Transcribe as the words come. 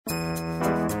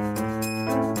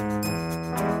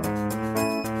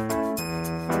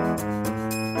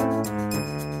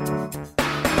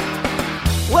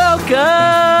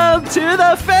to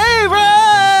the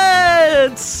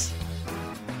Favorites,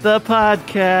 the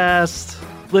podcast.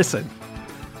 Listen,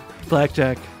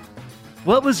 BlackJack,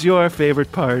 what was your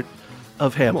favorite part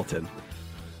of Hamilton?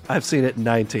 I've seen it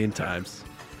 19 times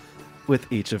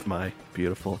with each of my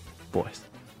beautiful boys.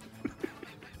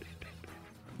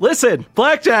 Listen,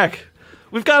 BlackJack,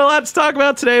 we've got a lot to talk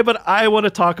about today, but I want to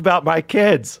talk about my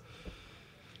kids.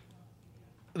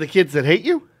 The kids that hate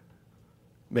you?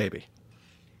 Maybe.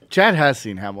 Chad has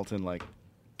seen Hamilton like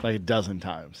a dozen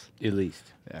times. At least.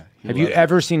 Yeah. Have you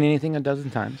ever seen anything a dozen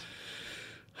times?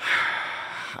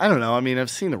 I don't know. I mean, I've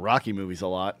seen the Rocky movies a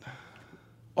lot.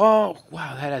 Oh,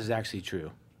 wow, that is actually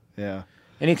true. Yeah.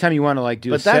 Anytime you want to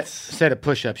do But a set of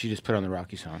push-ups, you just put on the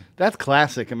Rocky song. That's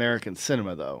classic American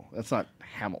cinema, though. That's not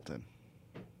Hamilton.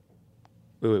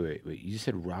 Wait. You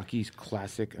said Rocky's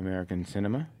classic American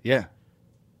cinema? Yeah.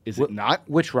 Is it not?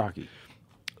 Which Rocky?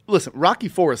 Listen, Rocky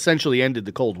IV essentially ended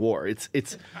the Cold War. It's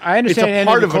I understand it's it a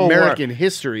part ended of the Cold American War.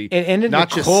 history, It ended not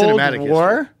the just Cold cinematic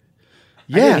War? history.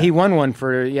 Yeah. He won one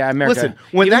for, America. Listen,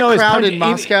 when Even that though his crowd in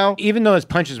Moscow... Even though his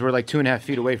punches were 2.5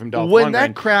 feet away from Dolph When Lundgren,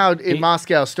 that crowd in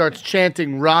Moscow starts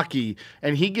chanting Rocky,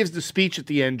 and he gives the speech at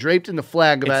the end, draped in the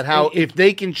flag, about how if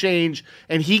they can change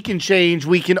and he can change,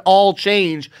 we can all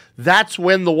change, that's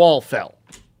when the wall fell.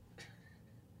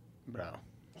 Bro.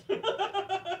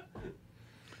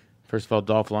 First of all,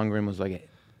 Dolph Lundgren was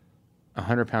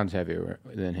 100 pounds heavier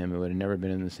than him. It would have never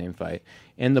been in the same fight.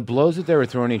 And the blows that they were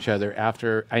throwing each other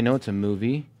after, I know it's a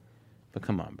movie, but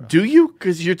come on, bro. Do you?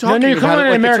 Because you're talking you're about calling it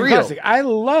like American it's real. classic. I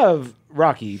love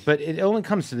Rocky, but it only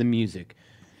comes to the music.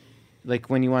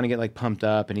 When you want to get pumped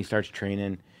up and he starts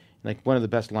training, one of the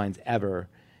best lines ever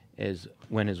is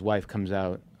when his wife comes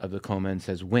out of the coma and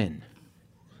says, "Win."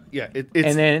 Yeah, it's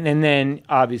and then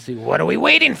obviously, what are we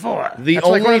waiting for? the That's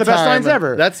only one of the best time, lines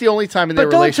ever. That's the only time in their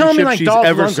But don't tell me relationship she's Dolph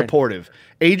ever Lundgren. supportive.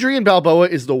 Adrian Balboa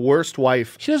is the worst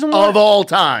wife of all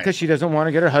time. Because she doesn't want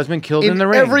to get her husband killed in in the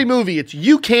ring. every movie, it's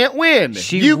you can't win.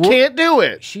 You can't do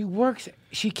it. She works.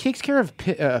 She takes care of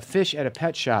fish at a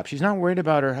pet shop. She's not worried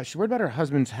about her. She's worried about her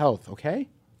husband's health. Okay.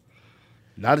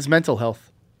 Not his mental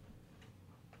health.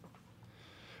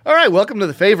 All right, welcome to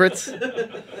the Favorites.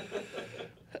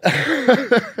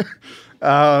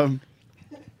 I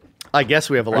guess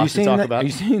we have a lot to talk about. Are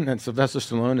you saying that Sylvester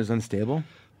Stallone is unstable?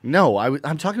 No,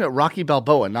 I'm talking about Rocky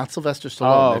Balboa, not Sylvester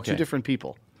Stallone. Oh, They're two different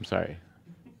people. I'm sorry.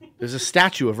 There's a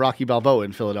statue of Rocky Balboa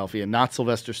in Philadelphia, not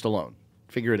Sylvester Stallone.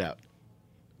 Figure it out.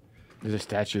 There's a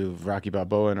statue of Rocky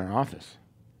Balboa in our office.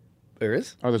 There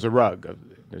is? Oh, there's a rug.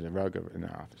 There's a rug in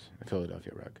our office, a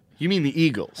Philadelphia rug. You mean the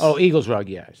Eagles? Oh, Eagles rug.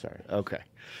 Yeah, sorry. Okay.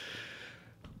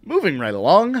 Moving right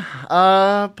along.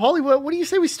 Paulie, what do you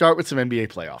say we start with some NBA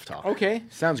playoff talk? Okay,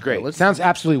 sounds great. Yeah, Sounds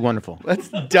absolutely wonderful. Let's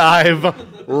dive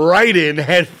right in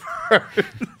head first.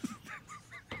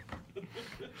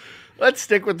 Let's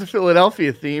stick with the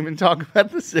Philadelphia theme and talk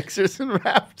about the Sixers and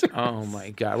Raptors. Oh,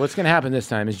 my God. What's going to happen this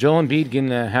time? Is Joel Embiid going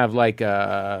to have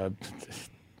a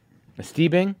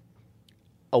Stee-Bing?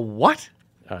 A what?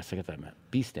 Oh, I forgot that meant.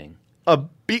 Bee sting.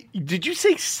 Did you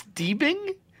say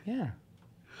Steebing? Yeah.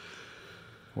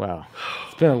 Wow.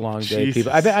 It's been a long day, Jesus.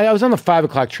 people. I was on the 5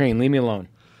 o'clock train. Leave me alone.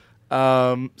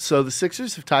 So the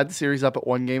Sixers have tied the series up at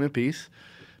 1 game apiece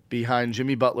behind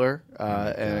Jimmy Butler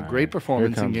and a great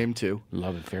performance in Game 2.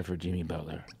 Love affair for Jimmy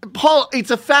Butler. Paul, it's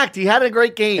a fact. He had a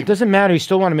great game. It doesn't matter. You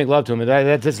still want to make love to him.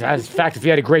 That's a fact if he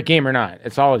had a great game or not.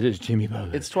 It's all it is, Jimmy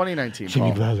Butler. It's 2019,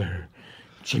 Jimmy Paul. Butler.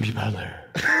 Jimmy Butler.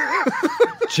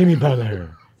 Jimmy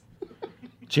Butler.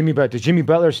 Jimmy Butler. Does Jimmy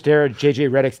Butler stare at J.J.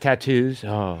 Redick's tattoos?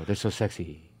 Oh, they're so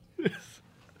sexy.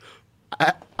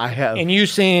 I have. And you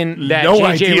saying that no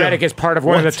J.J. idea Redick is part of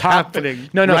one of the top... happening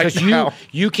No, right because now.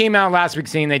 you came out last week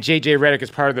saying that J.J. Redick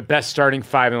is part of the best starting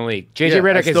five in the league. J.J. Yeah, I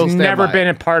Redick still has stand never by been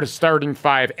it. a part of starting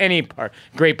five,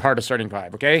 great part of starting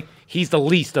five, okay? He's the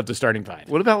least of the starting five.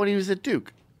 What about when he was at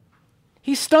Duke?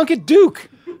 He stunk at Duke.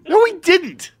 No, he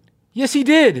didn't. Yes, he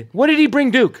did. What did he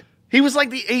bring Duke? He was like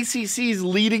the ACC's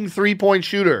leading three-point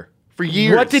shooter for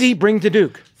years. What did he bring to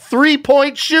Duke?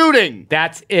 Three-point shooting.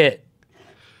 That's it.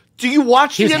 Do you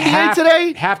watch the NBA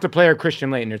today? Half the player Christian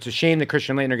Laettner. It's a shame that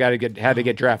Christian Laettner had to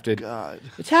get drafted. God.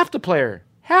 It's half the player.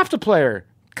 Half the player.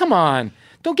 Come on.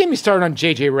 Don't get me started on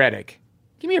J.J. Redick.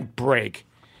 Give me a break.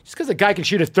 Just because a guy can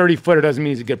shoot a 30-footer doesn't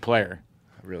mean he's a good player.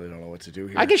 I really don't know what to do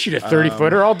here. I can shoot a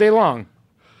 30-footer all day long.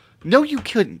 No, you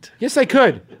couldn't. Yes, I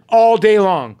could. All day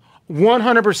long.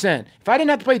 100%. If I didn't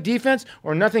have to play defense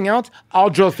or nothing else, I'll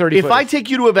drill 30 If I take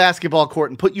you to a basketball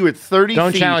court and put you at 30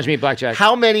 Don't feet, challenge me, BlackJack.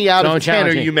 How many out Don't of 10 are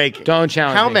challenge me. you making? Don't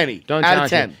challenge How me. many Don't out of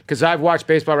challenge 10? Because I've watched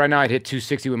baseball right now. I'd hit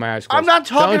 260 with my eyes closed. I'm not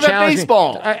talking Don't about challenge me.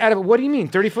 baseball. What do you mean?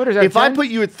 30-footers out of If I 10? put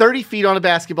you at 30 feet on a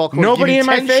basketball court, Nobody give you in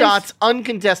my 10 face? shots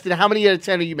uncontested, how many out of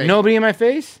 10 are you making? Nobody in my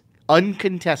face?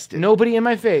 Uncontested. Nobody in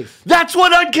my face. That's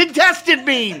what uncontested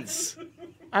means.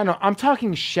 I know. I'm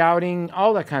talking shouting,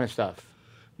 all that kind of stuff.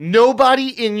 Nobody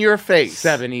in your face.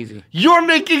 7, easy. You're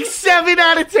making 7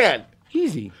 out of 10.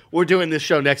 Easy. We're doing this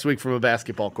show next week from a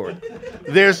basketball court.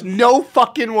 There's no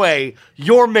fucking way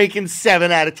you're making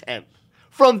 7 out of 10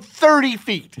 from 30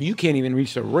 feet. You can't even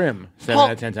reach the rim 7 Paul,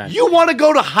 out of 10 times. You want to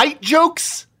go to height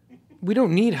jokes? We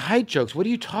don't need height jokes. What are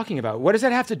you talking about? What does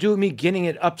that have to do with me getting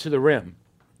it up to the rim?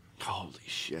 Holy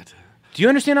shit. Do you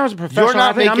understand I was a professional You're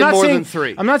not athlete? making I'm not more saying, than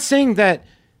 3. I'm not saying that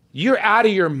you're out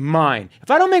of your mind. If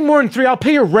I don't make more than 3, I'll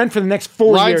pay your rent for the next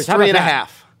 4 years. How about 3.5.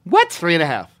 that? What?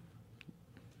 3.5.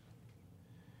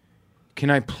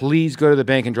 Can I please go to the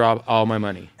bank and draw all my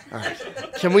money? All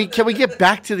right. Can we get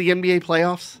back to the NBA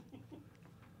playoffs?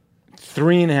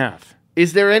 3.5.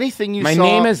 Is there anything you My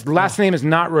saw? last name is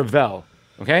not Ravel.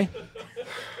 Okay?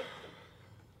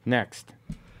 Next.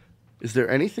 Is there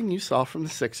anything you saw from the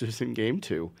Sixers in Game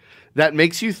 2 that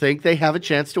makes you think they have a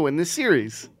chance to win this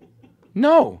series?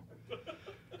 No.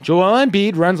 Joel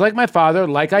Embiid runs like my father,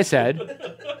 like I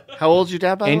said. How old's your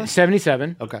dad, by the way? In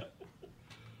 77. Okay.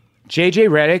 JJ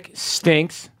Redick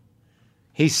stinks.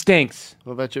 He stinks.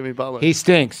 What about Jimmy Butler? He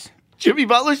stinks. Jimmy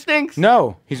Butler stinks?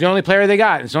 No, he's the only player they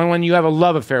got. It's the only one you have a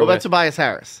love affair What about with. Tobias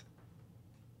Harris?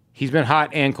 He's been hot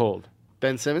and cold.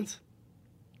 Ben Simmons?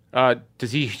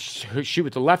 Does he shoot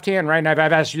with the left hand, right? And I've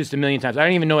asked you this a million times. I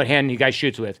don't even know what hand you guys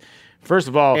shoots with. First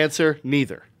of all, Answer,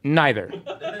 neither. neither.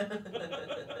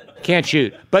 Can't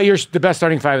shoot. But you're the best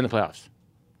starting 5 in the playoffs,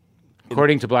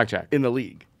 according to BlackJack. In the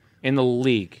league. In the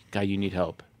league. Guy, you need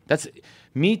help. That's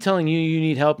me telling you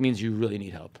need help means you really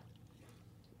need help.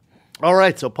 All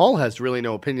right, so Paul has really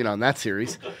no opinion on that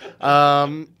series.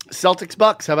 Celtics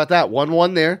Bucks, how about that?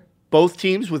 1-1 there. Both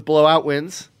teams with blowout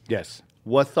wins. Yes.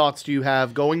 What thoughts do you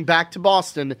have going back to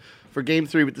Boston for Game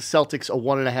 3 with the Celtics a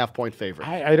 1.5-point favorite?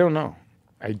 I don't know.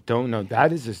 I don't know.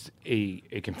 That is just a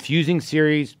confusing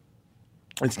series.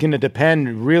 It's going to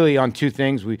depend really on 2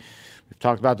 things. We've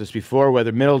talked about this before,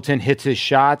 whether Middleton hits his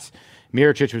shots.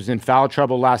 Mirotic was in foul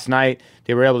trouble last night.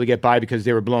 They were able to get by because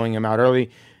they were blowing him out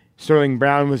early. Sterling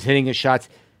Brown was hitting his shots.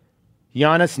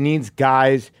 Giannis needs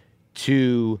guys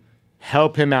to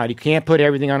help him out. He can't put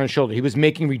everything on his shoulder. He was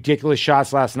making ridiculous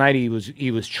shots last night. He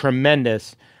was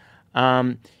tremendous.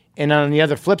 And on the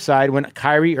other flip side, when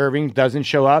Kyrie Irving doesn't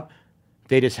show up,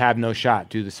 they just have no shot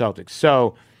to the Celtics.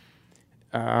 So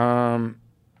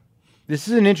this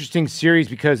is an interesting series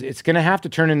because it's going to have to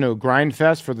turn into a grind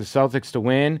fest for the Celtics to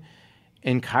win.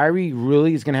 And Kyrie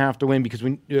really is going to have to win because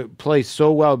we play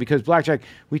so well. Because, BlackJack,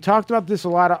 we talked about this a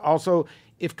lot. Also,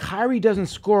 if Kyrie doesn't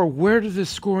score, where does the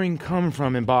scoring come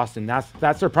from in Boston?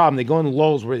 That's their problem. They go in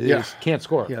lulls where they just can't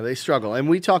score. Yeah, they struggle. And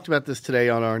we talked about this today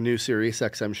on our new Sirius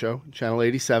XM show, Channel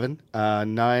 87,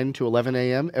 9 to 11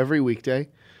 a.m. every weekday.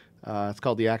 It's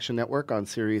called The Action Network on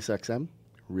Sirius XM.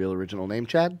 Real original name,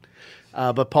 Chad.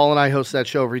 But Paul and I host that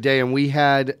show every day, and we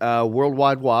had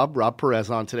Worldwide Wob, Rob Perez,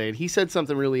 on today, and he said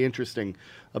something really interesting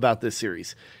about this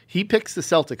series. He picks the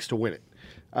Celtics to win it.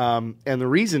 And the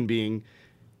reason being,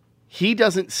 he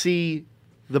doesn't see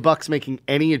the Bucks making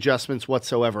any adjustments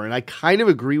whatsoever. And I kind of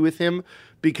agree with him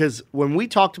because when we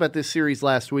talked about this series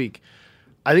last week,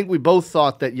 I think we both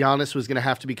thought that Giannis was going to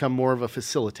have to become more of a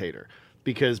facilitator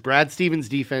because Brad Stevens'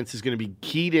 defense is going to be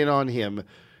keyed in on him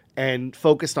and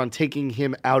focused on taking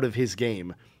him out of his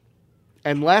game.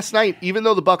 And last night, even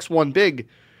though the Bucks won big,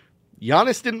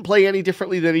 Giannis didn't play any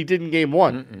differently than he did in Game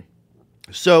 1. Mm-mm.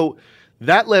 So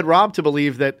that led Rob to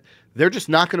believe that they're just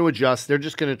not going to adjust. They're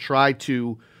just going to try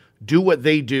to do what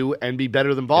they do and be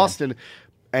better than Boston. Yeah.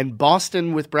 And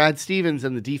Boston with Brad Stevens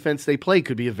and the defense they play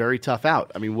could be a very tough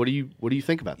out. I mean, what do you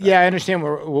think about that? Yeah, I understand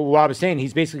what Rob is saying.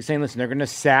 He's basically saying, listen, they're going to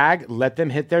sag, let them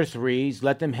hit their threes,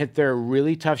 let them hit their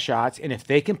really tough shots, and if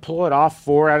they can pull it off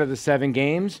 4 out of the 7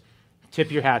 games,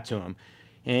 tip your hat to them.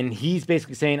 And he's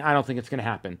basically saying, I don't think it's going to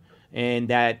happen, and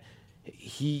that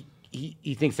he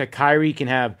thinks that Kyrie can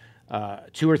have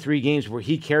 2 or 3 games where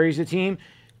he carries the team.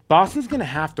 Boston's going to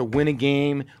have to win a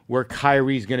game where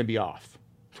Kyrie's going to be off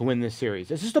to win this series.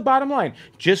 This is the bottom line.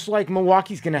 Just like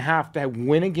Milwaukee's going to have to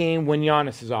win a game when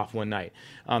Giannis is off one night.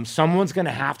 Someone's going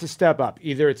to have to step up.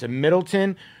 Either it's a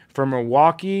Middleton for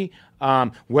Milwaukee,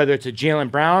 whether it's a Jaylen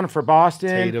Brown for Boston.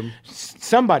 Tatum.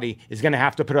 Somebody is going to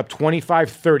have to put up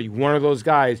 25-30, one of those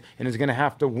guys, and is going to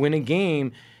have to win a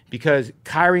game because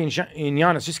Kyrie and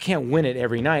Giannis just can't win it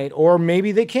every night, or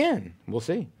maybe they can. We'll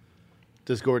see.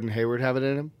 Does Gordon Hayward have it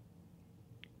in him?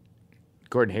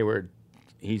 Gordon Hayward,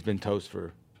 he's been toast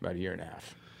for about a year and a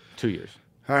half, 2 years.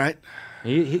 All right.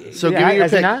 Give me your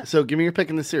pick. So give me your pick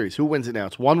in the series. Who wins it now?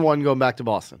 It's 1-1 going back to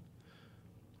Boston.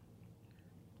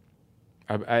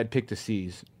 I'd pick the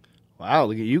C's. Wow,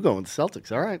 look at you going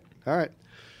Celtics. All right.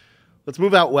 Let's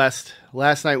move out west.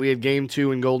 Last night we had Game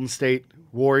 2 in Golden State,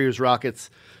 Warriors-Rockets.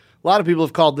 A lot of people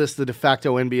have called this the de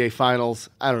facto NBA Finals.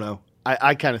 I don't know.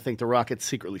 I kind of think the Rockets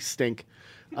secretly stink.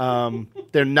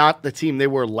 They're not the team they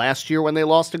were last year when they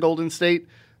lost to Golden State.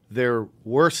 They're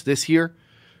worse this year.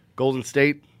 Golden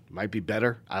State might be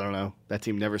better. I don't know. That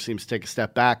team never seems to take a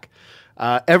step back.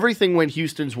 Everything went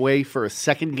Houston's way for a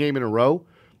second game in a row.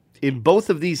 In both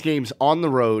of these games on the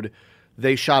road,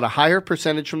 they shot a higher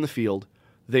percentage from the field.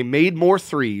 They made more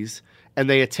threes, and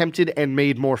they attempted and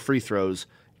made more free throws,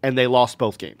 and they lost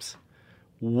both games.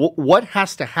 What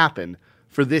has to happen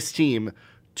for this team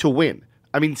to win?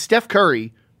 I mean, Steph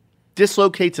Curry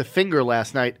dislocates a finger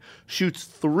last night, shoots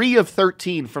 3 of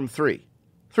 13 from 3.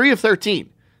 3 of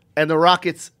 13. And the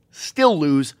Rockets still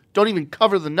lose, don't even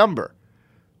cover the number.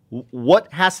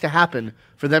 What has to happen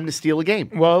for them to steal a game?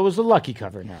 Well, it was a lucky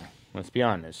cover now. Let's be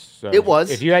honest. So it was.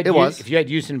 If you had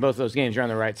Houston in both those games, you're on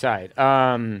the right side.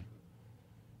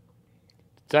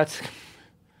 That's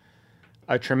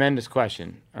a tremendous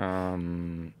question.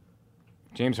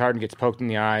 James Harden gets poked in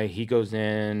the eye. He goes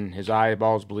in. His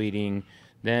eyeball's bleeding.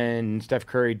 Then Steph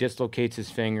Curry dislocates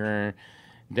his finger.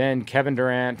 Then Kevin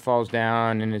Durant falls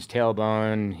down in his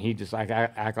tailbone. He just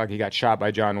act like he got shot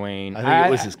by John Wayne. I think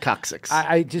it was his coccyx.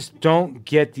 I just don't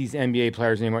get these NBA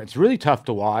players anymore. It's really tough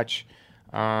to watch.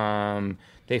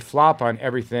 They flop on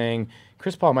everything.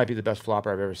 Chris Paul might be the best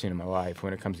flopper I've ever seen in my life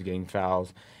when it comes to getting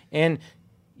fouls. And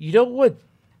you know what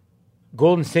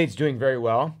Golden State's doing very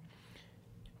well?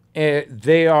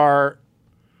 They are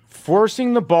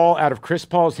forcing the ball out of Chris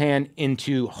Paul's hand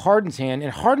into Harden's hand,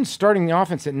 and Harden's starting the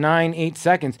offense at 9-8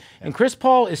 seconds, and Chris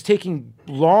Paul is taking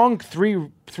long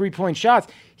three-point shots.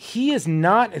 He is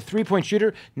not a three-point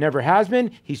shooter, never has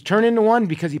been. He's turned into one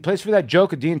because he plays for that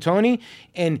joke of D'Antoni,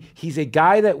 and he's a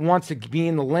guy that wants to be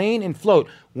in the lane and float.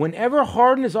 Whenever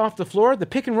Harden is off the floor, the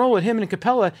pick and roll with him and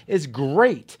Capella is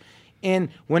great. And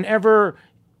whenever,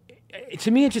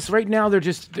 to me, it's just right now they're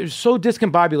so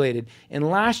discombobulated. And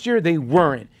last year they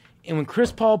weren't. And when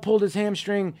Chris Paul pulled his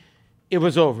hamstring, it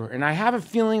was over. And I have a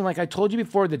feeling, like I told you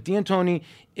before, that D'Antoni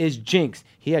is jinxed.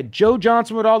 He had Joe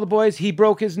Johnson with all the boys. He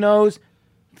broke his nose.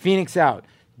 Phoenix out.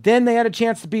 Then they had a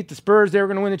chance to beat the Spurs. They were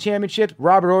going to win the championship.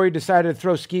 Robert Horry decided to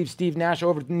throw Steve Nash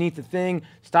over underneath the thing.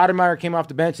 Stoudemire came off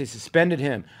the bench. They suspended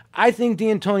him. I think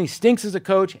D'Antoni stinks as a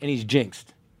coach, and he's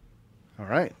jinxed. All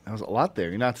right. That was a lot there.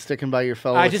 You're not sticking by your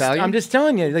fellow Italian? I'm just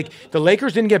telling you. Like, the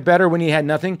Lakers didn't get better when he had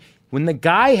nothing. When the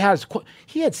guy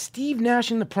he had Steve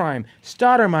Nash in the prime,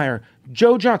 Stoudemire,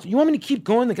 Joe Johnson. You want me to keep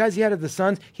going? The guys he had at the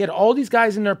Suns. He had all these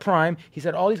guys in their prime. He's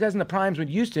had all these guys in the primes with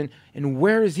Houston. And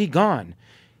where is he gone?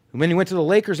 When he went to the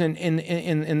Lakers and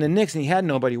the Knicks and he had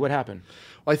nobody, what happened?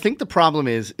 Well, I think the problem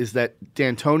is that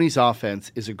D'Antoni's offense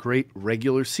is a great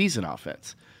regular season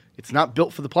offense. It's not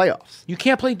built for the playoffs. You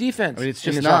can't play defense. I mean, it's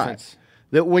just not. Offense.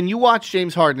 That when you watch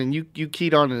James Harden, and you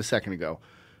keyed on it a second ago,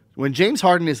 when James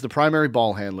Harden is the primary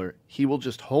ball handler, he will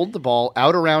just hold the ball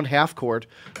out around half court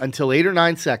until 8 or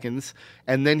 9 seconds,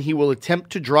 and then he will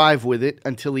attempt to drive with it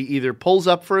until he either pulls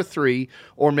up for a three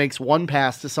or makes one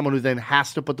pass to someone who then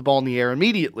has to put the ball in the air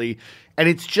immediately, and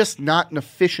it's just not an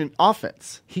efficient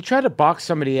offense. He tried to box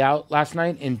somebody out last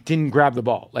night and didn't grab the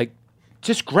ball. Like,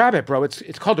 just grab it, bro.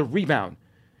 It's called a rebound.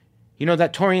 You know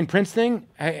that Taurean Prince thing?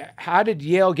 How did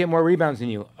Yale get more rebounds than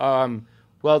you?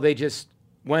 Well, they just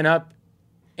went up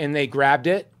and they grabbed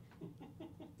it,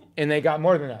 and they got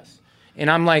more than us. And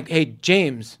I'm like, hey,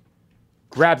 James,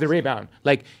 grab the rebound.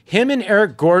 Like, him and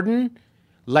Eric Gordon,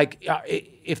 like,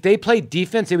 if they played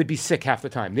defense, they would be sick half the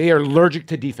time. They are allergic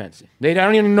to defense. I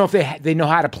don't even know if they know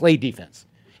how to play defense.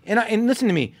 And listen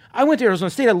to me. I went to Arizona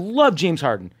State. I love James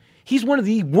Harden. He's one of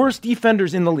the worst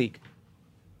defenders in the league.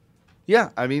 Yeah,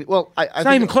 I mean, well, I it's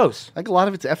not even close. I think a lot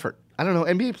of it's effort. I don't know.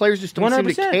 NBA players just don't 100%. Seem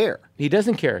to care. He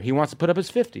doesn't care. He wants to put up his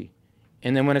 50.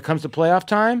 And then when it comes to playoff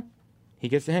time, he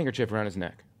gets the handkerchief around his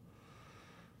neck.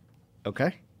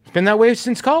 Okay. It's been that way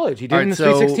since college. He did in the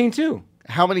Sweet 16 too.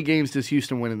 How many games does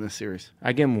Houston win in this series?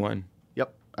 I give him 1.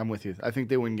 Yep, I'm with you. I think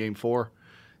they win game 4,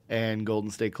 and Golden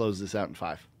State closes this out in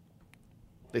 5.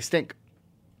 They stink.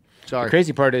 Sorry. The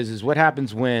crazy part is what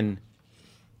happens when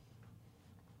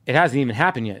it hasn't even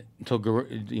happened yet until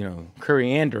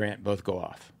Curry and Durant both go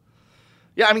off.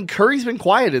 Yeah, I mean, Curry's been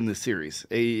quiet in this series.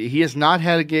 He has not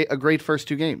had a great first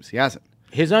 2 games. He hasn't.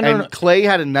 And Clay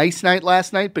had a nice night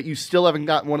last night, but you still haven't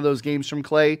gotten one of those games from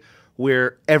Clay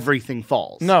where everything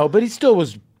falls. No, but he still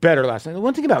was better last night. The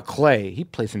one thing about Clay, he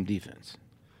plays some defense.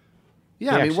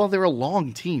 Yeah, they're a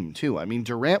long team, too. I mean,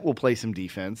 Durant will play some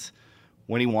defense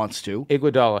when he wants to.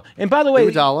 Iguodala. And by the way,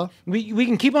 we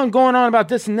can keep on going on about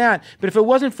this and that, but if it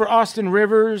wasn't for Austin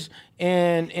Rivers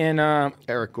and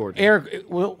Eric Gordon.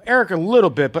 Eric a little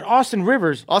bit, but Austin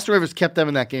Rivers kept them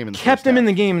in that game. Kept them in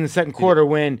the game in the second quarter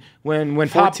when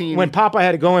Popeye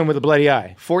had to go in with a bloody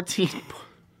eye. 14.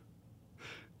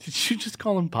 Did you just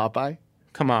call him Popeye?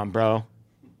 Come on, bro.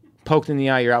 Poked in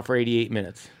the eye, you're out for 88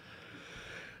 minutes.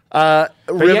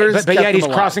 Rivers, but yet he's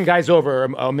crossing guys over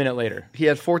a minute later. He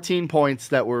had 14 points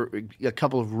that were a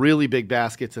couple of really big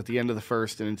baskets at the end of the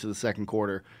first and into the second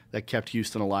quarter that kept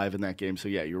Houston alive in that game. So,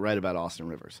 yeah, you're right about Austin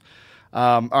Rivers.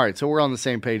 All right, so we're on the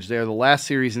same page there. The last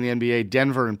series in the NBA,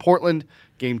 Denver and Portland,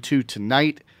 game 2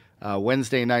 tonight.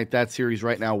 Wednesday night, that series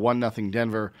right now, 1-0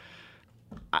 Denver.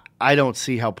 I don't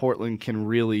see how Portland can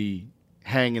really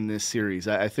hang in this series.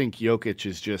 I think Jokic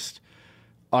is just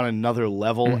on another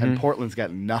level, and Portland's got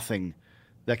nothing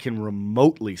that can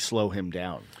remotely slow him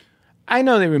down. I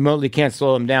know they remotely can't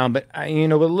slow him down, but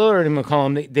with Lillard and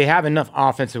McCollum, they have enough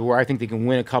offensive where I think they can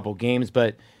win a couple games.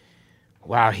 But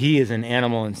wow, he is an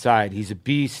animal inside. He's a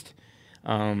beast.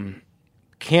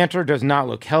 Cantor does not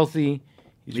look healthy.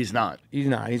 He's not.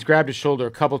 He's grabbed his shoulder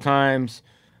a couple times.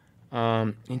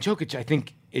 And Jokic, I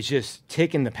think, is just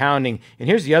taking the pounding. And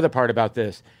here's the other part about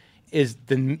this.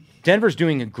 Denver's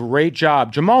doing a great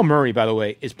job. Jamal Murray, by the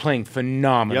way, is playing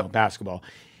phenomenal basketball.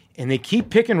 And they keep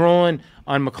pick and rolling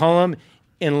on McCollum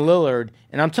and Lillard.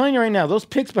 And I'm telling you right now, those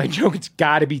picks by Jokic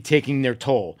got to be taking their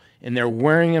toll. And they're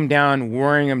wearing him down.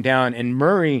 And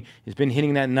Murray has been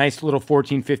hitting that nice little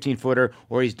 14, 15-footer,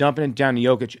 or he's dumping it down to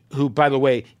Jokic, who, by the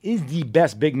way, is the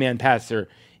best big man passer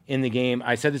in the game.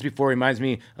 I said this before. He reminds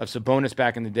me of Sabonis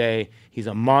back in the day. He's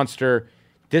a monster.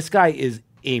 This guy is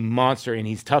a monster, and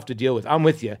he's tough to deal with. I'm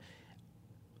with you.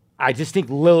 I just think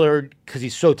Lillard, because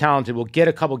he's so talented, will get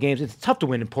a couple games. It's tough to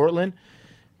win in Portland,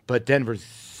 but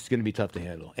Denver's going to be tough to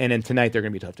handle. And then tonight, they're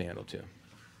going to be tough to handle, too.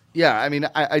 Yeah, I mean,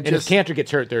 and if Cantor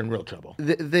gets hurt, they're in real trouble.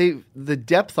 The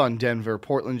depth on Denver,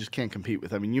 Portland just can't compete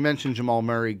with. I mean, you mentioned Jamal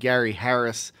Murray. Gary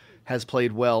Harris has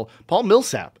played well. Paul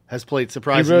Millsap has played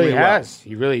surprisingly well.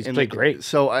 He really has played great.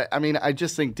 So, I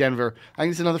just think Denver, I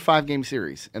think it's another 5-game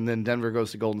series, and then Denver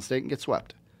goes to Golden State and gets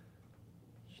swept.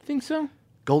 You think so?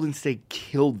 Golden State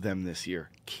killed them this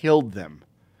year. Killed them.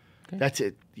 Okay. That's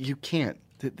it. You can't.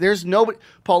 There's nobody.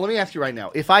 Paul, let me ask you right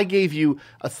now. If I gave you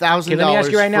 $1,000 let me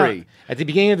ask you right free. Now. At the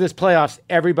beginning of this playoffs,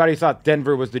 everybody thought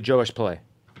Denver was the Joe-ish play.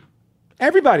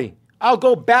 Everybody. I'll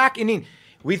go back and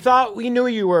we thought we knew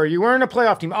you were. You weren't a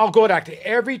playoff team. I'll go back to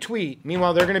every tweet.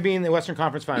 Meanwhile, they're going to be in the Western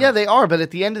Conference Finals. Yeah, they are. But at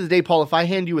the end of the day, Paul, if I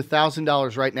hand you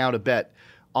 $1,000 right now to bet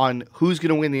on who's going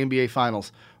to win the NBA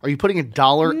Finals, are you putting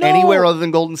 $1 anywhere other than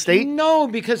Golden State? No,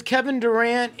 because Kevin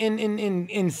Durant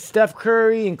and Steph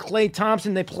Curry and Klay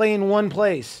Thompson, they play in one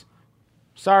place.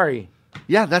 Sorry.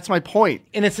 Yeah, that's my point.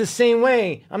 And it's the same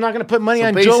way. I'm not going to put money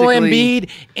on Joel Embiid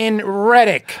and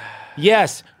Redick.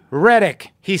 Yes, Redick.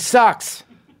 He sucks.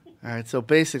 All right, so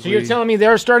basically... So you're telling me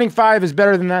their starting five is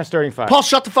better than that starting five? Paul,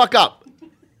 shut the fuck up.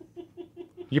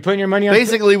 You're putting your money on...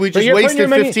 Basically, we just wasted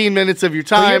 15 minutes of your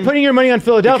time. You're putting your money on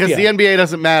Philadelphia. Because the NBA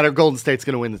doesn't matter. Golden State's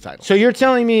going to win the title. So you're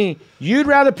telling me you'd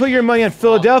rather put your money on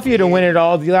Philadelphia to win it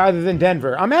all rather than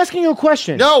Denver. I'm asking you a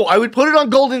question. No, I would put it on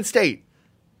Golden State.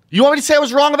 You want me to say I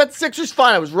was wrong about the Sixers?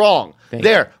 Fine, I was wrong.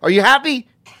 There. Are you happy?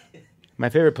 My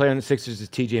favorite player on the Sixers is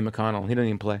T.J. McConnell. He doesn't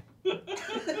even play.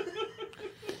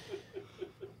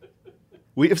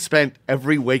 We have spent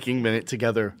every waking minute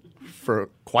together for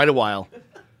quite a while.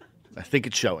 I think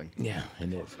it's showing. Yeah,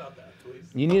 it is.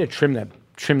 You need to trim that.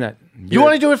 You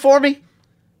want to do it for me?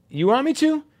 You want me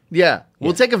to? Yeah.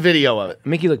 We'll take a video of it.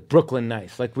 Make you look Brooklyn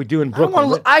nice, like we do in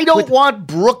Brooklyn. I don't want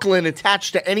Brooklyn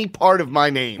attached to any part of my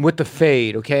name. With the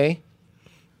fade, okay?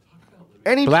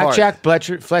 Any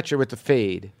BlackJack Fletcher with the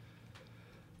fade.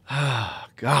 Oh,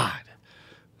 God.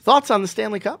 Thoughts on the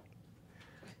Stanley Cup?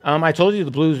 I told you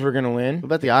the Blues were going to win. What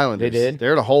about the Islanders? They did.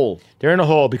 They're in a hole. They're in a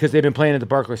hole because they've been playing at the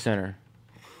Barclays Center.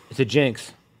 It's a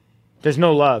jinx. There's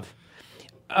no love.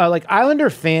 Like Islander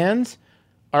fans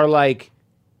are like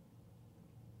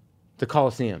the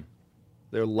Coliseum.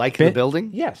 They're like the building?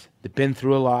 Yes. They've been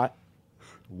through a lot.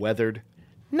 Weathered.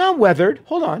 Not weathered.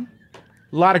 Hold on.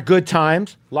 A lot of good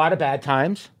times. A lot of bad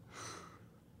times.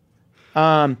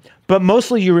 But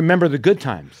mostly you remember the good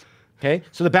times. Okay?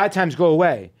 So the bad times go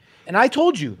away. And I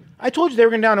told you they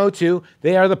were going down 0-2.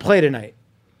 They are the play tonight.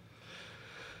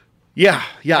 Yeah,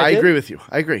 I agree with you.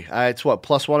 I agree. It's what,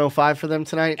 plus 105 for them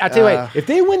tonight? I'll tell you what, if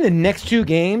they win the next 2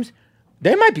 games,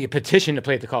 there might be a petition to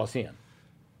play at the Coliseum.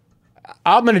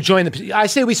 I'm going to join I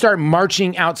say we start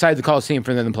marching outside the Coliseum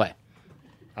for them to play.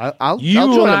 I'll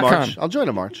join a march. I'll join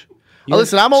a march.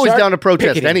 Listen, I'm always down to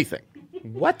protest anything.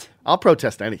 What? I'll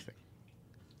protest anything.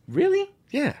 Really?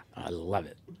 Yeah. I love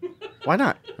it. Why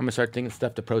not? I'm going to start thinking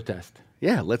stuff to protest.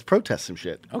 Yeah, let's protest some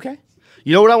shit. Okay.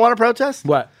 You know what I want to protest?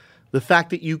 What? The fact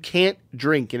that you can't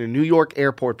drink in a New York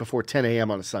airport before 10 a.m.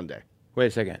 on a Sunday. Wait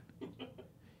a second.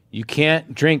 You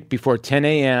can't drink before 10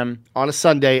 a.m. on a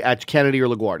Sunday at Kennedy or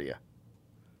LaGuardia.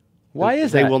 Why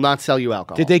is that? They will not sell you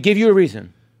alcohol. Did they give you a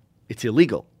reason? It's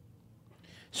illegal.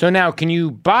 So now, can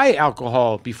you buy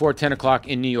alcohol before 10 o'clock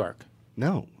in New York?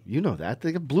 No, you know that.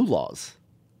 They got blue laws.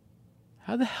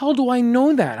 How the hell do I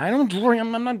know that? I don't drink.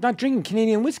 I'm not drinking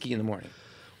Canadian whiskey in the morning.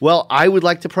 Well, I would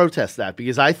like to protest that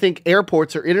because I think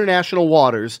airports are international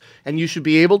waters and you should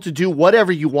be able to do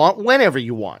whatever you want, whenever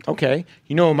you want. Okay.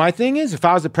 You know what my thing is? If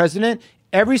I was the president,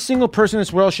 every single person in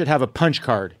this world should have a punch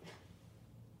card.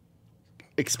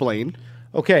 Explain.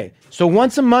 Okay. So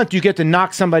once a month, you get to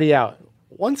knock somebody out.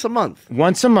 Once a month?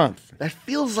 Once a month. That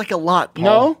feels like a lot, Paul.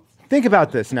 No? Think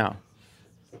about this now.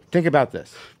 Think about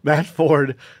this. Matt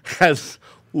Ford has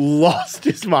lost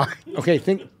his mind. Okay,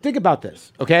 think about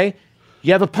this, okay?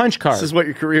 You have a punch card. This is what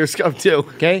your career's come to.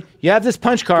 Okay? You have this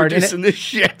punch card. Producing this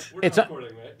shit.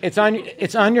 It's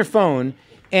on your phone,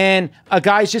 and a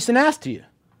guy's just an ass to you.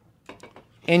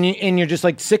 And you're just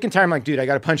like sick and tired. I'm like, dude, I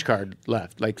got a punch card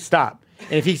left. Like, stop.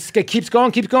 And if he keeps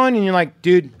going, and you're like,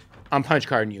 dude, I'm punch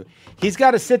carding you. He's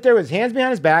got to sit there with his hands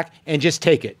behind his back and just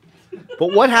take it.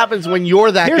 But what happens when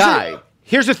you're that guy?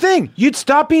 Here's the thing. You'd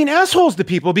stop being assholes to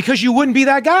people because you wouldn't be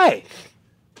that guy.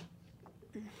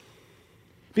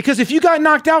 Because if you got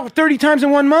knocked out 30 times in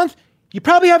 1 month, you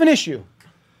probably have an issue.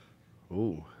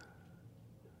 Ooh.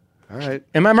 All right.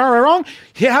 Am I wrong?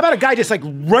 Yeah, how about a guy just like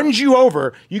runs you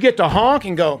over, you get to honk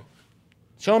and go,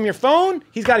 show him your phone,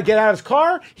 he's got to get out of his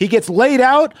car, he gets laid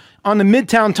out on the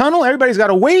Midtown Tunnel, everybody's got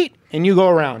to wait, and you go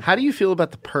around. How do you feel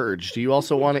about the purge? Do you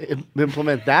also want to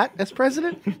implement that as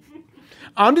president?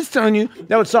 I'm just telling you,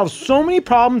 that would solve so many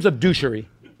problems of douchery.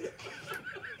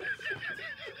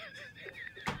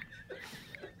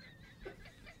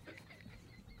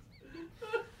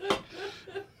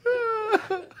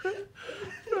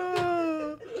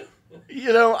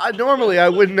 You know, normally I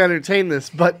wouldn't entertain this,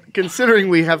 but considering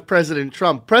we have President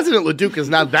Trump, President LeDuc is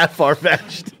not that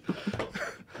far-fetched.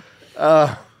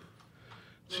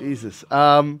 Jesus.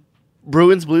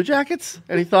 Bruins, Blue Jackets?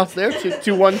 Any thoughts there?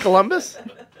 2-1 Columbus?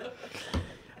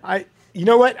 You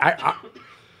know what?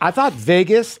 I thought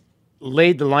Vegas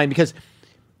laid the line because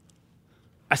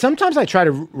sometimes I try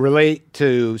to relate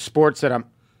to sports that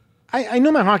I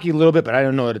know my hockey a little bit, but I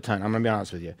don't know it a ton. I'm going to be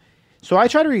honest with you. So I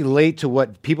try to relate to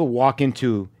what people walk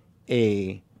into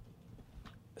a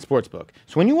sports book.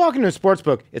 So when you walk into a sports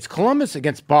book, it's Columbus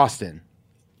against Boston.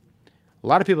 A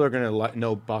lot of people are going to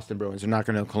know Boston Bruins. They're not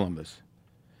going to know Columbus.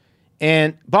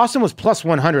 And Boston was plus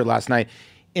 100 last night.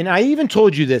 And I even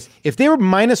told you this. If they were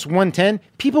minus 110,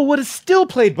 people would have still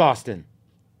played Boston.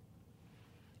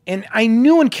 And I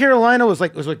knew when Carolina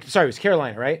it was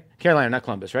Carolina, right? Carolina, not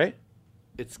Columbus, right?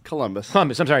 It's Columbus.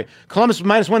 Columbus, I'm sorry. Columbus was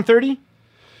minus 130?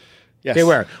 Yes. They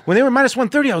were. When they were minus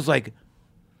 130, I was like,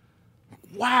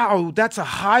 wow, that's a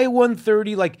high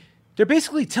 130. Like, they're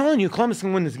basically telling you Columbus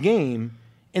can win this game.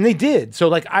 And they did. So,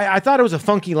 like, I thought it was a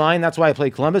funky line. That's why I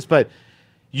played Columbus. But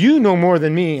you know more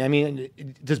than me. I mean,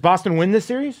 does Boston win this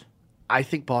series? I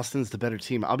think Boston's the better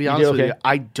team. I'll be honest with you.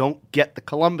 I don't get the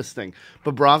Columbus thing.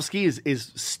 Bobrovsky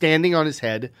is standing on his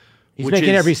head. He's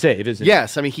making every save, isn't he?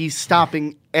 Yes. I mean, he's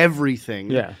stopping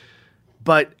everything. Yeah.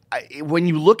 But when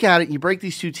you look at it and you break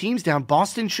these two teams down,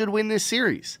 Boston should win this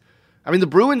series. I mean, the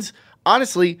Bruins,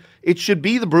 honestly, it should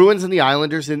be the Bruins and the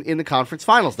Islanders in the conference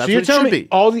finals. That's so you're what it should telling me be.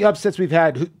 All the upsets we've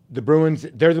had, the Bruins,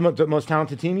 they're the most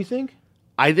talented team, you think?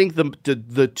 I think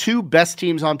the two best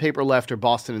teams on paper left are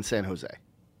Boston and San Jose.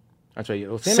 That's right.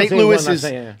 Well, St.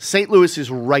 Louis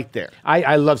is right there.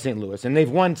 I love St. Louis, and they've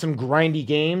won some grind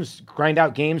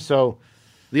out games. So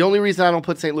the only reason I don't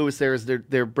put St. Louis there is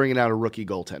they're bringing out a rookie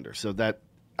goaltender. So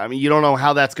I mean, you don't know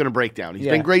how that's going to break down. He's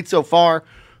been great so far,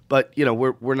 but you know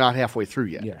we're not halfway through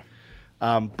yet.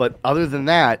 Yeah. But other than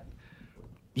that,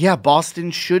 yeah,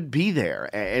 Boston should be there,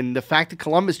 and the fact that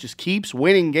Columbus just keeps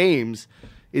winning games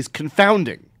is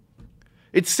confounding.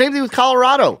 It's the same thing with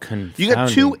Colorado. You got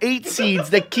 2 8 seeds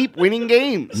that keep winning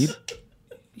games.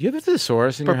 You have a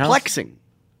thesaurus in your house? Perplexing.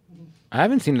 I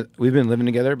haven't seen it. We've been living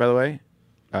together, by the way,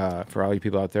 for all you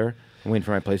people out there. I'm waiting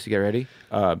for my place to get ready.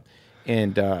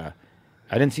 And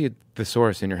I didn't see a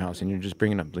thesaurus in your house, and you're just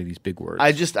bringing up like, these big words.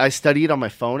 I study it on my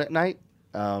phone at night.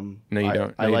 No, you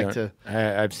don't. I like to.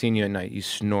 I've seen you at night. You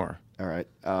snore. All right.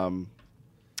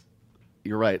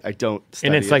 You're right. I don't study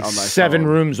And it's like it on my 7 phone.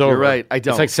 rooms over. You're right. I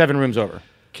don't. It's like 7 rooms over.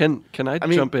 Can I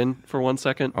jump in for 1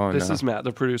 second? Oh, This no. is Matt,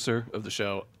 the producer of the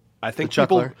show. I think The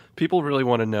chuckler. people really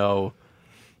want to know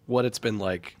what it's been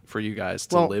like for you guys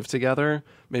to live together.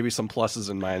 Maybe some pluses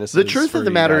and minuses. The truth for of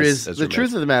the you matter guys is, as the roommates.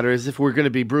 truth of the matter is, if we're going to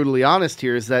be brutally honest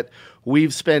here, is that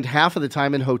we've spent half of the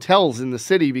time in hotels in the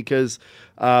city because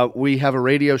we have a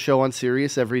radio show on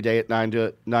Sirius every day at 9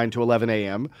 to 11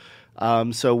 a.m.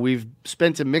 So we've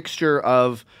spent a mixture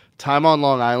of time on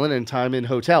Long Island and time in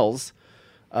hotels.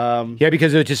 Yeah,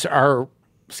 because it just our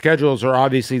schedules are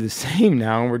obviously the same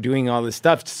now, and we're doing all this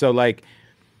stuff. So like,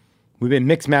 we've been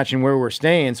mix matching where we're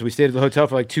staying. So we stayed at the hotel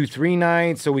for like 2-3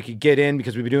 nights, so we could get in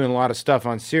because we've been doing a lot of stuff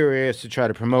on Sirius to try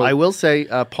to promote. I will say,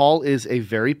 Paul is a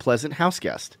very pleasant house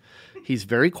guest. He's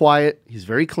very quiet. He's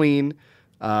very clean.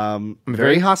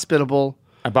 Very hospitable.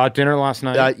 I bought dinner last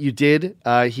night. You did.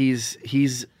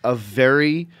 He's a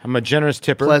very I'm a generous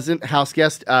tipper. pleasant house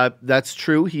guest. That's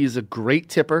true. He's a great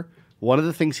tipper. One of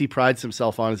the things he prides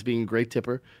himself on is being a great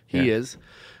tipper. He is.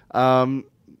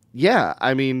 Yeah,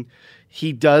 I mean,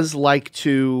 he does like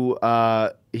to.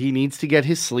 He needs to get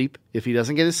his sleep. If he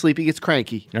doesn't get his sleep, he gets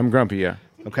cranky. I'm grumpy, yeah.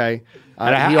 Okay.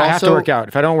 And I have to work out.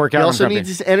 If I don't work out, He I'm also grumpy. needs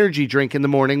his energy drink in the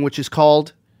morning, which is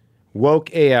called.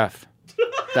 Woke AF.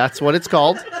 That's what it's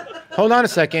called. Hold on a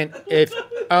second. If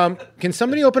can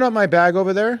somebody open up my bag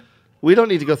over there? We don't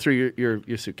need to go through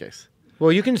your suitcase.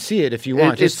 Well, you can see it if you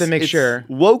want, just to make sure.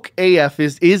 Woke AF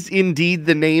is indeed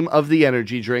the name of the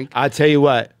energy drink. I'll tell you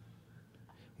what.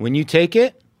 When you take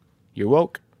it, you're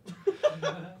woke.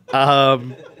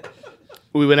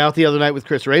 We went out the other night with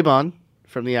Chris Raybon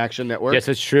from the Action Network. Yes,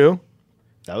 it's true.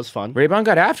 That was fun. Raybon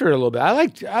got after it a little bit. I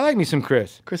like me some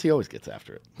Chris. Chris, he always gets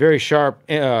after it. Very sharp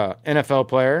NFL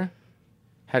player.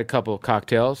 Had a couple of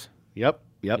cocktails. Yep,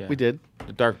 Yeah. we did.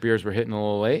 The dark beers were hitting a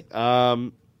little late.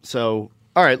 So,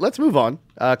 all right, let's move on.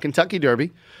 Kentucky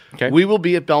Derby. Okay. We will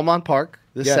be at Belmont Park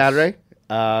this Yes. Saturday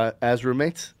as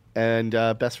roommates and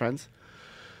best friends.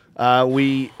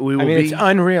 We will I mean, be. it's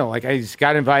unreal. Like, I just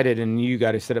got invited, and you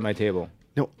got to sit at my table.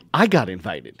 No, I got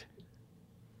invited.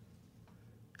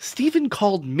 Steven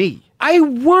called me. I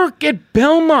work at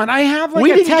Belmont. I have like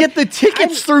We a didn't get the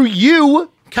tickets through you.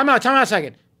 Come out a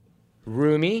second.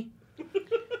 Roomie,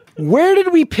 where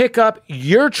did we pick up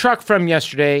your truck from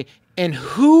yesterday, and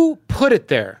who put it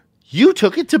there? You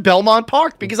took it to Belmont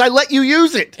Park because I let you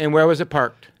use it. And where was it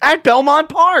parked? At Belmont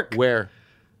Park. Where?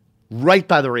 Right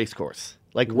by the race course.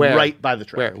 Like Where? right by the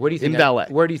track. Where? What do you think? In valet.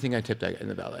 Where do you think I tipped that in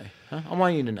the valet? Huh? I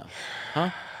want you to know. Huh?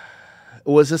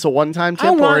 Was this a one-time tip I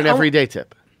or want- an everyday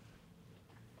tip?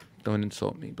 Don't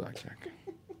insult me, BlackJack.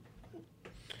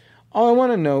 All I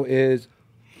want to know is,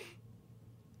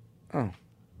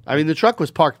 I mean, the truck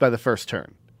was parked by the first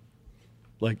turn.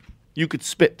 Like, you could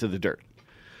spit to the dirt.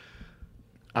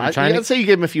 I'd say you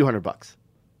gave him a few $100.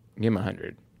 give him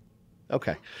 100.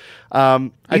 Okay.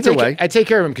 I Either way. take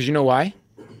care of him because you know why?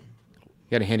 You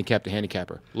got to handicap the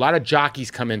handicapper. A lot of jockeys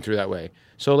come in through that way.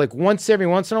 So, like, every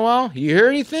once in a while, you hear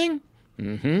anything?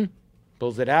 Mm-hmm.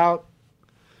 Pulls it out.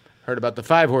 Heard about the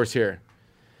 5-horse here.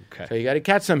 Okay. So you got to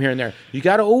catch some here and there. You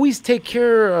got to always take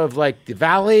care of, like, the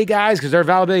valet guys because they're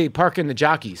valet parking the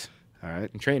jockeys. All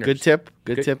right. And trainers. Good tip.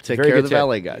 Good tip. Take very care of good the tip.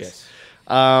 valet guys.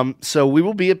 Yes. So we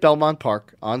will be at Belmont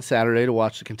Park on Saturday to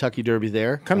watch the Kentucky Derby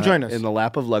there. Come join us. In the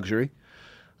lap of luxury.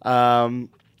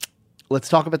 Let's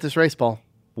talk about this race, Paul.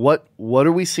 What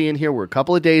are we seeing here? We're a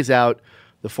couple of days out.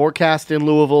 The forecast in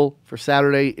Louisville for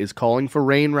Saturday is calling for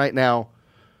rain right now.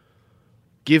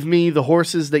 Give me the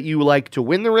horses that you like to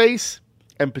win the race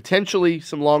and potentially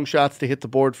some long shots to hit the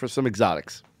board for some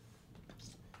exotics.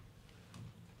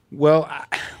 Well,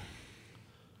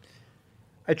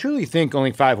 I truly think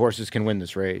only 5 horses can win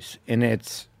this race. And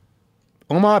it's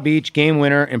Omaha Beach, game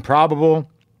winner, Improbable,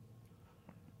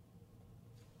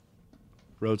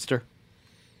 Roadster.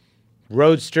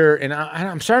 and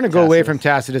I'm starting to go away from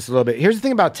Tacitus a little bit. Here's the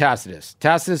thing about Tacitus.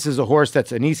 Tacitus is a horse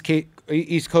that's an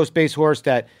East Coast-based horse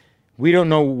that we don't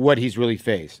know what he's really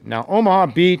faced. Now, Omaha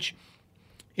Beach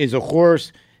is a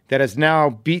horse that has now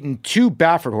beaten 2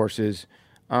 Baffert horses.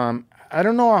 I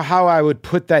don't know how I would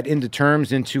put that into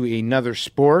terms into another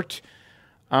sport,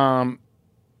 but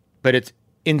it's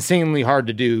insanely hard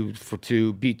to do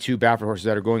to beat 2 Baffert horses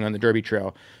that are going on the Derby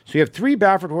Trail. So you have 3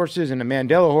 Baffert horses and a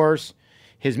Mandela horse.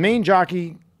 His main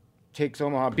jockey takes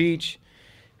Omaha Beach,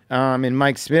 and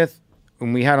Mike Smith,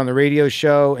 when we had on the radio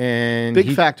show. And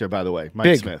Big factor, by the way,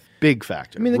 Mike Smith. Big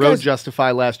factor. I mean, the Road guy's-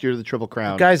 Justify last year to the Triple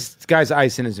Crown. Guy's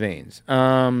ice in his veins.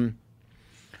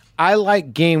 I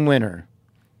like game winner,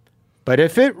 but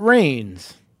if it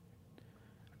rains,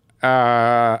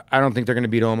 I don't think they're going to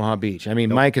beat Omaha Beach. I mean,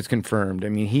 nope. Mike is confirmed. I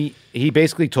mean, he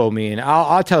basically told me, and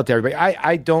I'll tell it to everybody.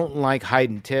 I don't like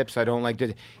hiding tips. I don't like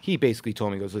to. He basically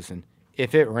told me, he goes, listen,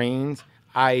 if it rains,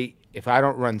 if I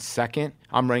don't run second,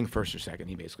 I'm running first or second.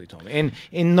 He basically told me,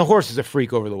 and the horse is a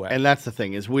freak over the way. And that's the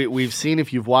thing is we've seen,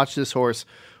 if you've watched this horse,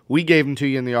 we gave him to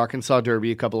you in the Arkansas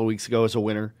Derby a couple of weeks ago as a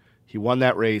winner. He won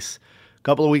that race. A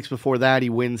couple of weeks before that, he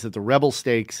wins at the Rebel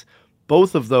Stakes.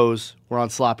 Both of those were on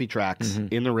sloppy tracks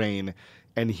in the rain,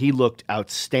 and he looked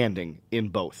outstanding in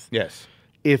both. Yes.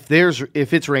 If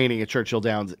it's raining at Churchill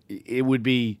Downs, it would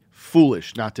be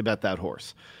foolish not to bet that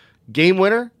horse. Game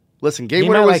winner. Listen, Game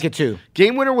Winner was like it too.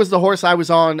 Game Winner was the horse I was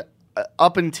on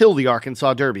up until the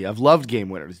Arkansas Derby. I've loved Game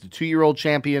Winner. He's the 2-year-old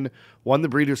champion, won the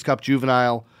Breeders' Cup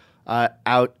Juvenile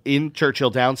out in Churchill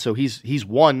Downs, so he's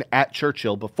won at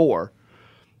Churchill before.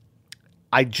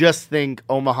 I just think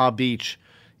Omaha Beach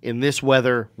in this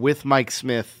weather with Mike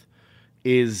Smith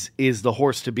is the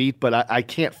horse to beat, but I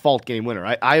can't fault Game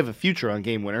Winner. I have a future on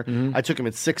Game Winner. I took him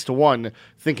at 6-1,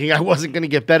 thinking I wasn't going to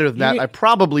get better than that. I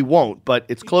probably won't, but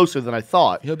it's closer than I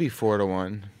thought. He'll be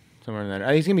 4-1, somewhere in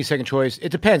that. He's going to be second choice. It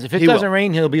depends. If it doesn't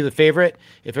rain, he'll be the favorite.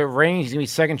 If it rains, he's going to be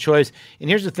second choice. And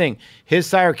here's the thing: his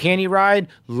sire Candy Ride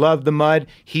loved the mud.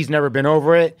 He's never been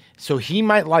over it, so he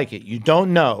might like it. You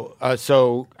don't know.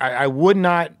 So I would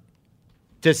not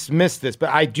dismiss this, but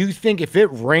I do think if it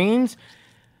rains,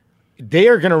 they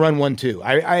are going to run 1-2.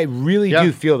 I really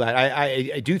do feel that.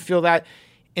 I do feel that.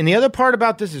 And the other part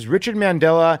about this is Richard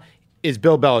Mandela is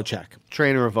Bill Belichick.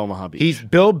 Trainer of Omaha Beach. He's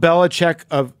Bill Belichick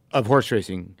of horse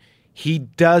racing. He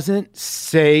doesn't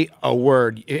say a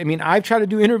word. I mean, I've tried to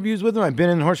do interviews with him. I've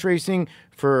been in horse racing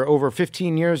for over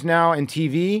 15 years now in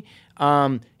TV.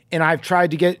 And I've tried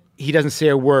to get, he doesn't say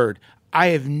a word. I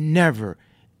have never,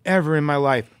 ever in my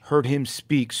life heard him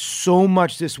speak so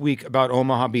much this week about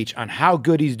Omaha Beach on how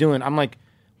good he's doing. I'm like,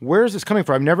 where is this coming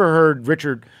from? I've never heard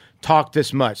Richard talk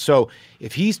this much. So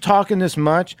if he's talking this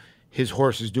much, his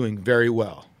horse is doing very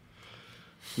well.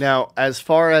 Now, as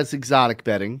far as exotic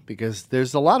betting, because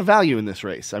there's a lot of value in this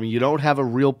race. I mean, you don't have a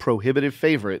real prohibitive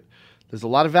favorite. There's a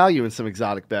lot of value in some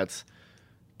exotic bets.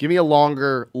 Give me a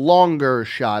longer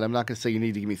shot. I'm not going to say you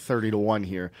need to give me 30-1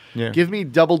 here. Yeah. Give me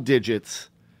double digits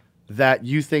that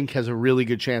you think has a really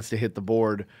good chance to hit the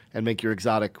board and make your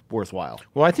exotic worthwhile.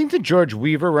 Well, I think the George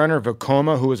Weaver runner of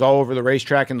Vacoma, who was all over the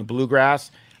racetrack in the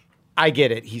bluegrass, I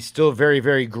get it. He's still very,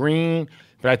 very green,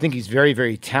 but I think he's very,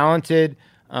 very talented.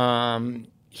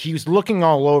 He was looking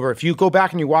all over. If you go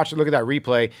back and you watch it, look at that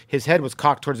replay, his head was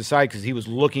cocked towards the side because he was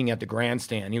looking at the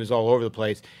grandstand. He was all over the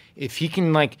place. If he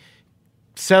can,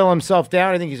 settle himself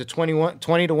down, I think he's a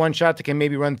 20-1 shot that can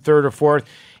maybe run third or fourth.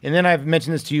 And then I've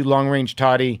mentioned this to you, long range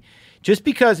Toddy. Just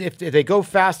because if they go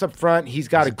fast up front, he's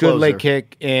got a good leg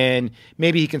kick, and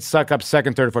maybe he can suck up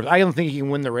second, third, or fourth. I don't think he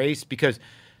can win the race because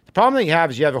the problem that you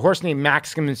have is you have a horse named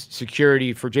Maximum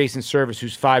Security for Jason Service,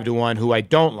 who's 5-1, who I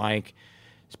don't like.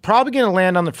 He's probably going to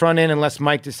land on the front end unless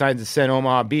Mike decides to send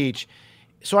Omaha Beach.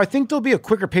 So I think there'll be a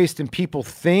quicker pace than people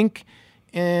think,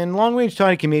 and long range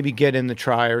Toddy can maybe get in the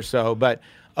try or so. But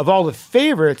of all the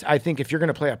favorites, I think if you're going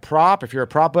to play a prop, if you're a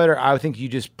prop bettor, I would think you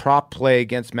just prop play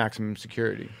against Maximum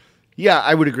Security. Yeah,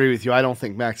 I would agree with you. I don't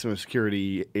think Maximum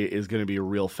Security is going to be a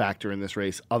real factor in this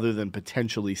race other than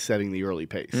potentially setting the early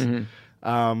pace.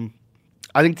 I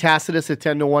think Tacitus at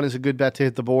 10-1 is a good bet to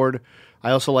hit the board.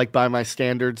 I also like By My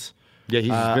Standards. Yeah, he's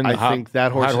been the I think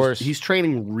that horse, he's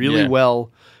training really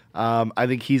well. I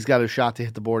think he's got a shot to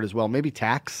hit the board as well. Maybe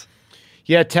Tax.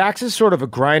 Yeah, Tax is sort of a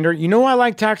grinder. You know what I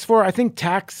like Tax for? I think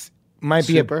Tax might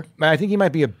be I think he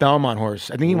might be a Belmont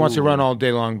horse. I think he wants to run all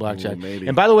day long, BlackJack. Maybe.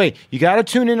 And by the way, you got to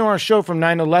tune into our show from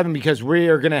 9-11 because we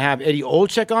are going to have Eddie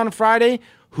Olczyk on Friday,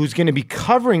 who's going to be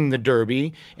covering the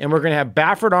Derby, and we're going to have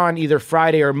Baffert on either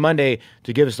Friday or Monday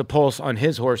to give us the pulse on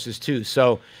his horses too.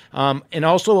 So, and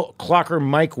also clocker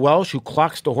Mike Welsh, who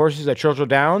clocks the horses at Churchill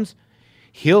Downs.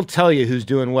 He'll tell you who's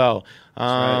doing well.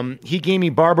 Right. He gave me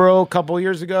Barbaro a couple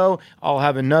years ago. I'll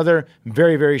have another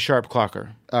very, very sharp clocker.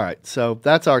 All right, so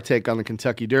that's our take on the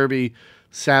Kentucky Derby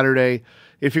Saturday.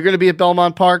 If you're going to be at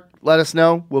Belmont Park, let us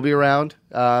know. We'll be around.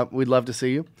 We'd love to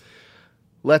see you.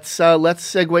 Let's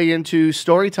segue into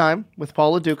story time with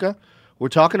Paul LaDuca. We're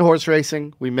talking horse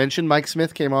racing. We mentioned Mike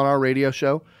Smith came on our radio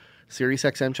show, Sirius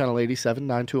XM Channel 87,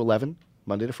 9 to 11,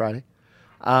 Monday to Friday.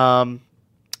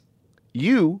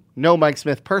 You know Mike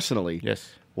Smith personally.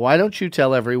 Yes. Why don't you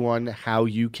tell everyone how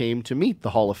you came to meet the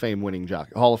Hall of Fame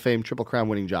Triple Crown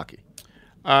winning jockey?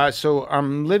 So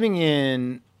I'm living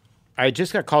in. I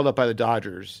just got called up by the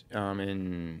Dodgers,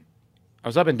 and I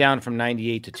was up and down from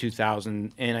 '98 to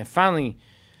 2000, and I finally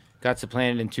got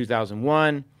supplanted in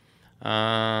 2001.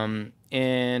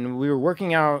 And we were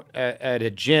working out at a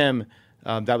gym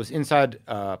that was inside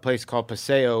a place called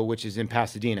Paseo, which is in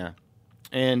Pasadena.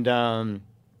 And I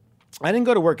didn't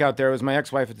go to work out there. It was my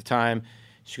ex-wife at the time.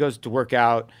 She goes to work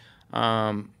out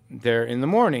there in the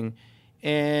morning.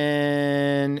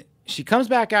 And she comes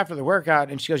back after the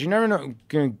workout, and she goes, "You're never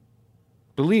going to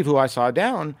believe who I saw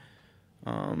down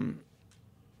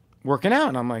working out."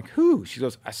 And I'm like, "Who?" She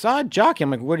goes, "I saw a jockey."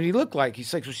 I'm like, "What did he look like?"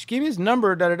 He's like, "Well, she gave me his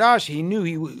number, da-da-da. He knew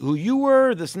who you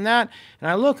were, this and that." And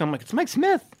I look, I'm like, "It's Mike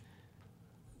Smith.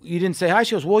 You didn't say hi?"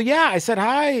 She goes, "Well, yeah, I said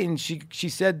hi." And she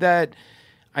said that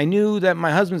I knew that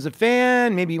my husband's a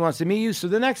fan. Maybe he wants to meet you. So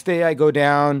the next day I go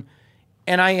down,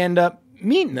 and I end up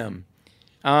meeting him.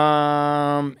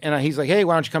 And he's like, "Hey,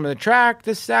 why don't you come to the track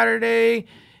this Saturday?"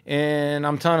 And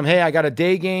I'm telling him, "Hey, I got a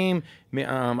day game.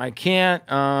 I can't.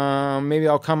 Maybe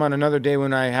I'll come on another day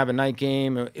when I have a night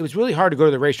game." It was really hard to go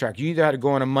to the racetrack. You either had to go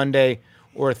on a Monday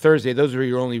or a Thursday. Those were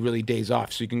your only really days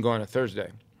off, so you can go on a Thursday.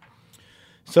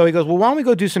 So he goes, "Well, why don't we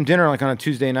go do some dinner like on a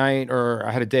Tuesday night?" Or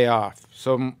I had a day off.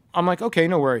 So I'm like, "Okay,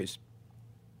 no worries."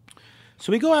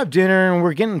 So we go have dinner, and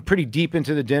we're getting pretty deep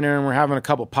into the dinner, and we're having a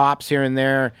couple pops here and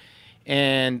there.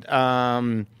 And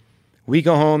we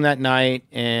go home that night,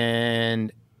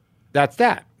 and that's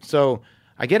that. So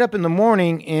I get up in the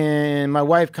morning, and my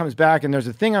wife comes back, and there's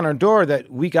a thing on our door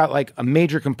that we got like a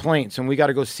major complaint, and we got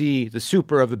to go see the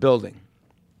super of the building.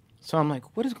 So I'm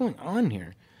like, what is going on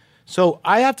here? So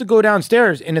I have to go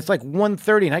downstairs, and it's like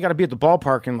 1:30, and I got to be at the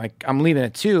ballpark, and like I'm leaving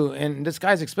at 2. And this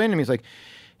guy's explaining to me, he's like,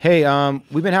 "Hey,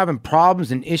 we've been having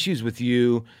problems and issues with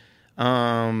you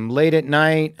late at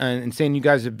night, and saying you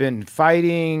guys have been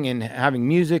fighting and having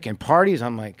music and parties."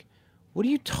 I'm like, "What are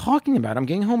you talking about? I'm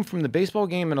getting home from the baseball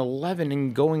game at 11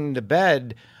 and going to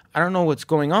bed. I don't know what's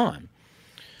going on."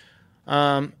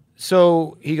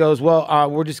 So he goes, "Well,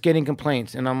 we're just getting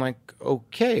complaints." And I'm like,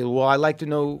 "Okay, well, I'd like to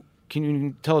know, can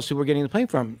you tell us who we're getting the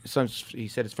complaint from?" So he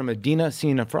said, "It's from Adina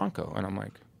Sinafranco." And I'm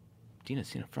like, "Adina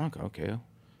Sinafranco, okay.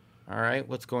 All right,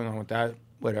 what's going on with that?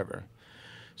 Whatever."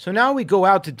 So now we go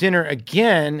out to dinner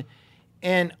again,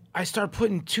 and I start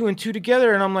putting 2 and 2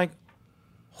 together, and I'm like,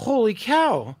 holy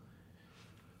cow.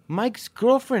 Mike's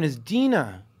girlfriend is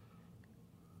Dina.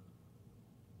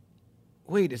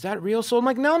 Wait, is that real? So I'm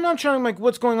like, no, I'm not trying. I'm like,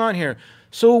 what's going on here?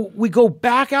 So we go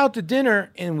back out to dinner,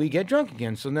 and we get drunk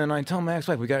again. So then I tell my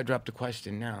ex-wife, we got to drop the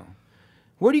question now.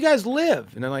 "Where do you guys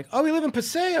live?" And they're like, "Oh, we live in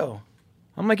Paseo."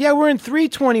 I'm like, "Yeah, we're in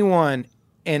 321.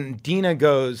 And Dina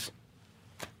goes,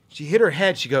 she hit her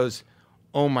head. She goes,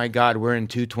 "Oh, my God, we're in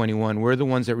 221. We're the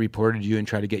ones that reported you and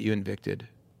tried to get you evicted."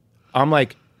 I'm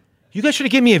like, "You guys should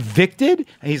have get me evicted?"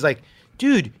 And he's like,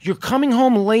 "Dude, you're coming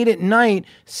home late at night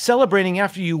celebrating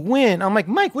after you win." I'm like,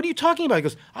 "Mike, what are you talking about?" He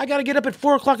goes, "I got to get up at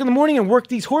 4 o'clock in the morning and work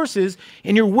these horses,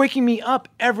 and you're waking me up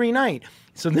every night."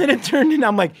 So then it turned into,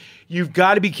 I'm like, "You've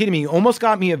got to be kidding me." You almost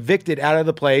got me evicted out of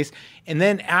the place. And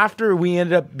then after we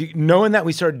ended up knowing that,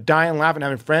 we started dying, laughing,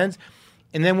 having friends.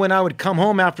 And then when I would come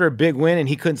home after a big win and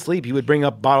he couldn't sleep, he would bring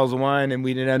up bottles of wine, and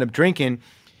we'd end up drinking.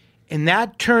 And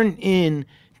that turned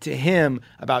into him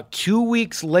about 2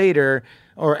 weeks later,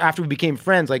 or after we became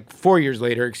friends, like 4 years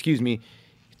later, excuse me,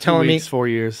 telling 2 weeks, me 4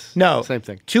 years. No, same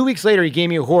thing. 2 weeks later, he gave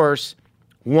me a horse,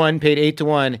 paid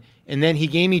 8-1, and then he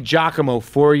gave me Giacomo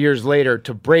 4 years later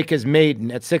to break his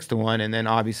maiden at 6-1, and then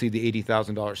obviously the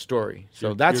 $80,000 story.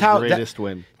 So that's your how greatest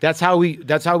win. That's how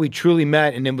we truly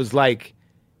met, and it was like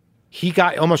he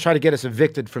almost tried to get us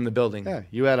evicted from the building. Yeah,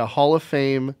 you had a Hall of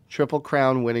Fame Triple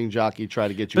Crown winning jockey try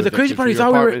to get you. But the crazy part is,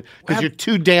 because you're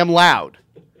too damn loud.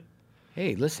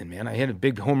 Hey, listen, man, I hit a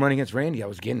big home run against Randy. I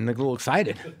was getting a little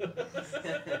excited.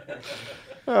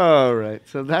 All right,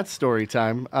 so that's story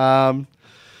time.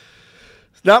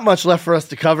 Not much left for us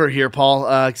to cover here,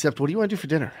 Paul, except what do you want to do for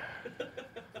dinner?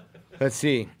 Let's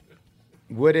see.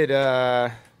 What did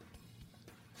Sir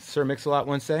Mix-a-Lot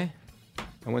once say?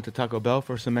 I went to Taco Bell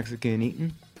for some Mexican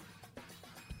eating.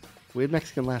 We had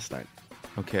Mexican last night.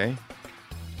 Okay,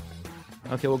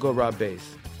 we'll go Rob Bass.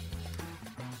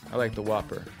 I like the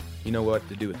Whopper. You know what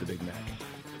to do with the Big Mac.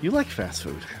 You like fast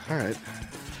food. All right.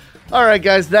 All right,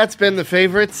 guys, that's been the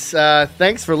favorites.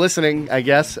 Thanks for listening, I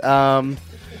guess.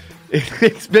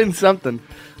 It's been something.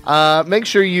 Make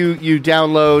sure you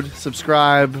download,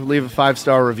 subscribe, leave a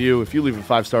 5-star review. If you leave a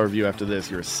 5-star review after this,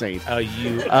 you're a saint.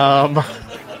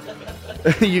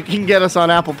 You can get us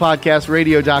on Apple Podcasts,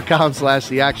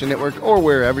 radio.com/The Action Network, or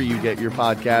wherever you get your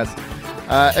podcasts.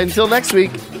 Until next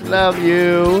week, love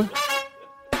you.